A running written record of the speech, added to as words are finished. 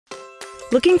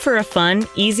Looking for a fun,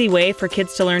 easy way for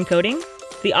kids to learn coding?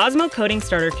 The Osmo Coding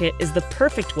Starter Kit is the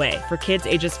perfect way for kids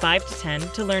ages 5 to 10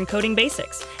 to learn coding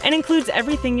basics and includes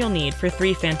everything you'll need for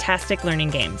 3 fantastic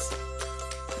learning games.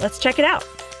 Let's check it out.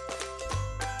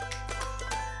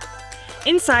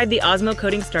 Inside the Osmo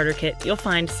Coding Starter Kit, you'll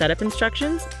find setup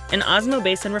instructions, an Osmo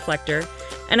base and reflector,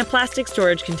 and a plastic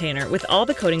storage container with all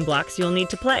the coding blocks you'll need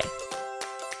to play.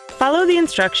 Follow the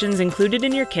instructions included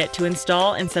in your kit to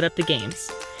install and set up the games.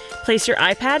 Place your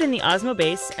iPad in the Osmo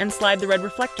base and slide the red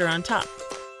reflector on top.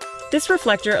 This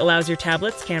reflector allows your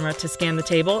tablet's camera to scan the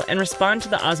table and respond to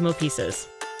the Osmo pieces.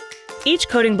 Each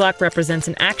coding block represents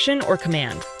an action or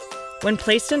command. When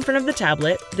placed in front of the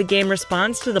tablet, the game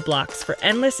responds to the blocks for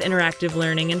endless interactive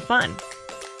learning and fun.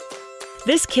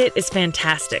 This kit is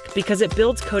fantastic because it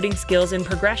builds coding skills in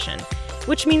progression,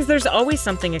 which means there's always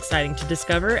something exciting to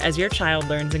discover as your child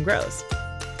learns and grows.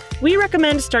 We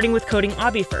recommend starting with Coding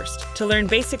Awbie first to learn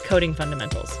basic coding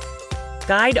fundamentals.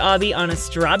 Guide Awbie on a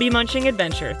strawberry-munching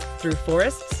adventure through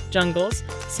forests, jungles,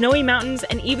 snowy mountains,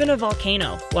 and even a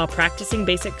volcano while practicing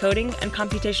basic coding and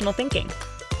computational thinking.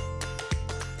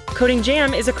 Coding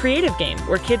Jam is a creative game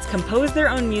where kids compose their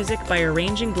own music by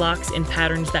arranging blocks in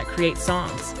patterns that create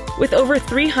songs. With over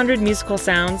 300 musical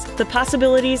sounds, the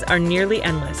possibilities are nearly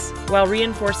endless, while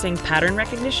reinforcing pattern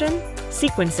recognition,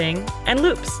 sequencing, and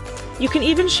loops. You can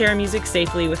even share music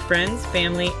safely with friends,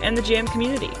 family, and the Jam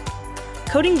community.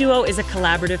 Coding Duo is a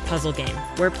collaborative puzzle game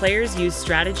where players use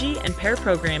strategy and pair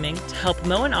programming to help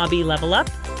Mo and Awbie level up,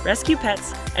 rescue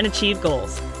pets, and achieve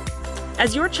goals.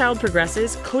 As your child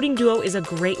progresses, Coding Duo is a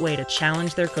great way to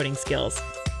challenge their coding skills.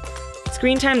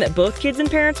 Screen time that both kids and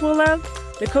parents will love?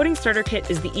 The Coding Starter Kit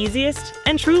is the easiest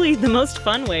and truly the most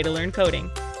fun way to learn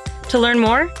coding. To learn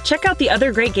more, check out the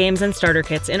other great games and starter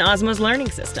kits in Osmo's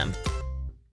learning system.